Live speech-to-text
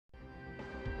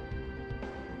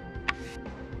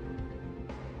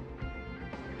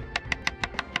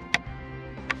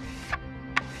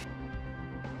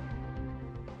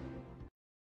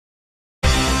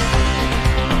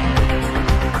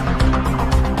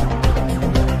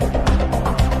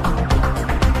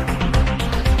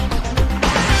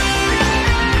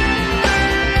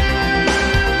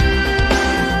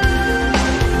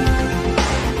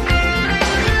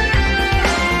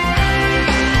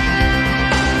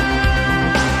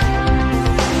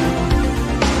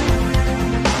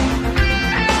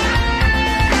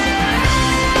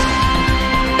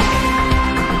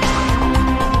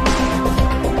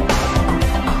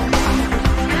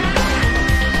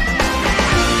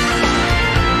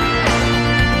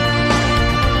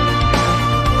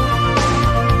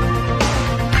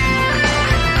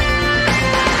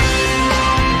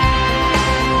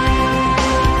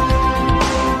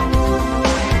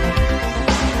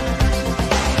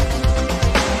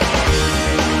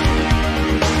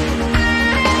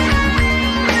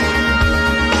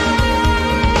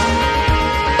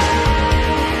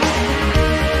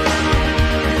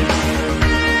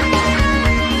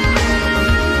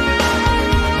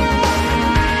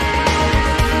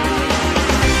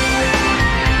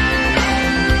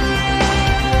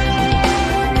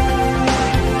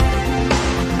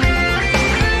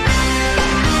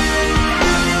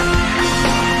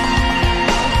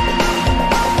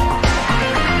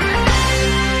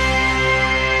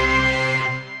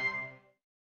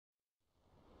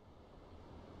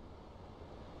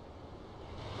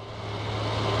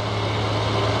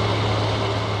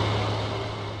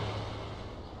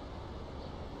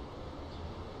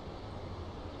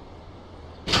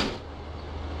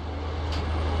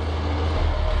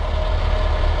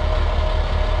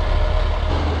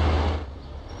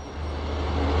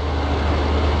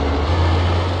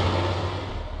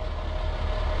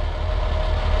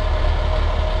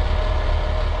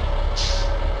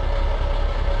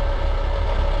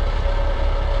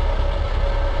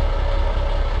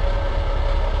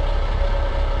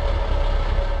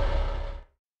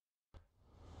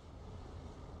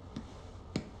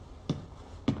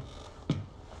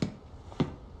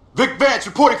Vic Vance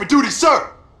reporting for duty,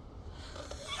 sir!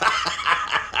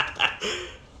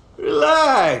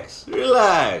 Relax,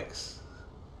 relax.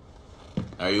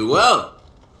 Are you well?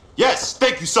 Yes,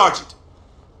 thank you, Sergeant.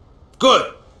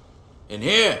 Good. In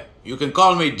here, you can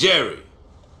call me Jerry.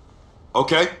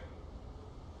 Okay.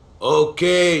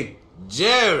 Okay,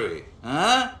 Jerry,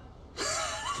 huh?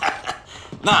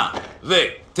 Now,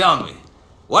 Vic, tell me,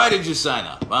 why did you sign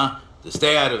up, huh? To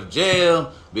stay out of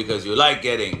jail? Because you like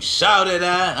getting shouted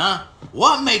at, huh?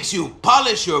 What makes you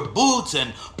polish your boots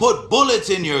and put bullets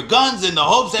in your guns in the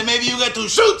hopes that maybe you get to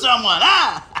shoot someone,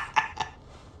 huh?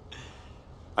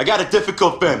 I got a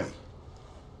difficult family.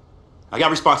 I got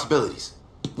responsibilities.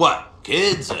 What,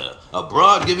 kids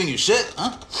abroad giving you shit,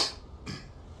 huh?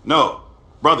 No,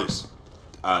 brothers.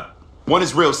 One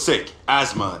is real sick,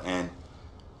 asthma, and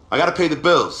I gotta pay the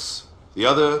bills. The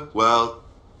other, well,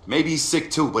 maybe he's sick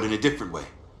too, but in a different way.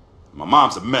 My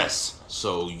mom's a mess.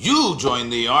 So you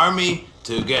joined the army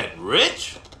to get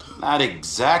rich? Not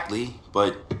exactly,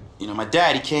 but, my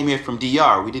dad, he came here from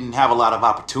DR. We didn't have a lot of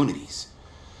opportunities.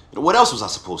 What else was I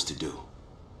supposed to do?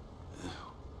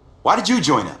 Why did you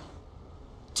join up?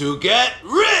 To get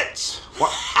rich!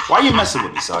 Why are you messing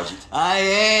with me, Sergeant? I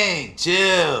ain't.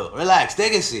 Chill. Relax.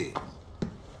 Take a seat.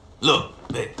 Look,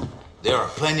 Vic, there are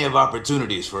plenty of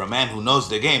opportunities for a man who knows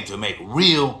the game to make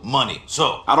real money.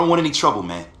 So, I don't want any trouble,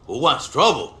 man. who wants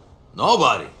trouble?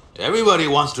 Nobody. Everybody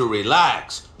wants to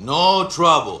relax. No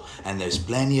trouble. And there's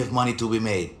plenty of money to be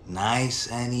made.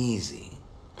 Nice and easy.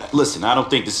 Listen, I don't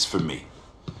think this is for me.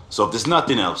 So if there's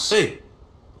nothing else... Hey,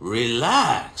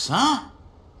 relax, huh?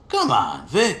 Come on,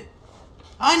 Vic.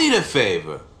 I need a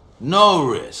favor. No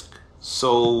risk.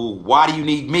 So why do you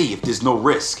need me if there's no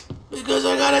risk? Because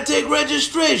I gotta take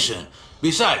registration.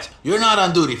 Besides, you're not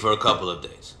on duty for a couple of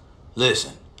days.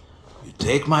 Listen, you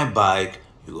take my bike,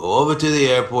 you go over to the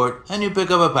airport, and you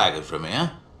pick up a package for me, huh?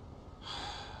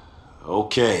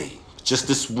 Okay, just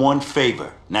this one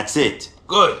favor, and that's it.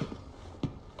 Good.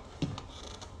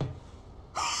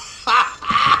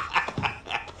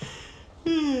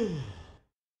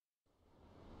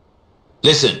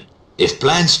 Listen, if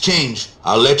plans change,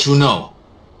 I'll let you know.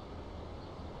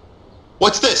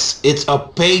 What's this? It's a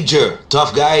pager,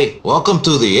 tough guy. Welcome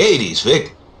to the 80s,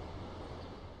 Vic.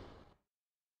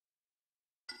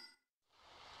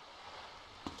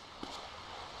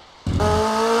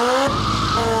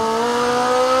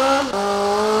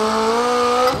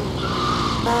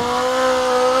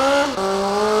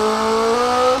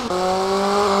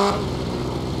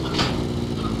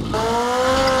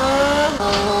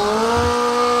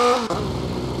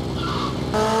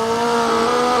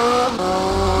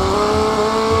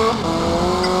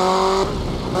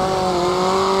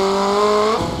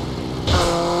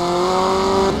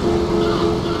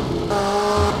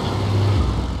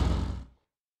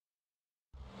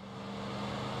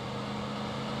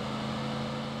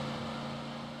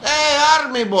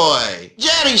 Army boy,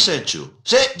 Jerry sent you.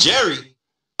 Say, Jerry?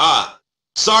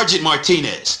 Sergeant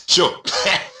Martinez. Sure.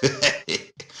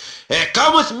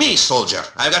 Come with me, soldier.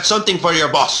 I've got something for your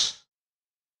boss.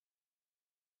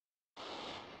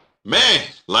 Man,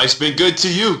 life's been good to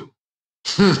you.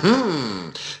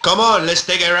 Come on, let's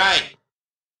take a ride.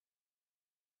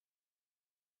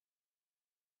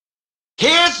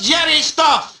 Here's Jerry's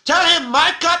stuff. Tell him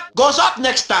my cut goes up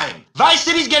next time. Vice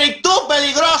City's getting too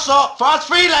peligroso for us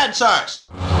freelancers.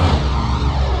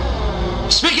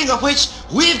 Speaking of which,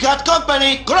 we've got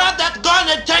company. Grab that gun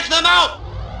and take them out.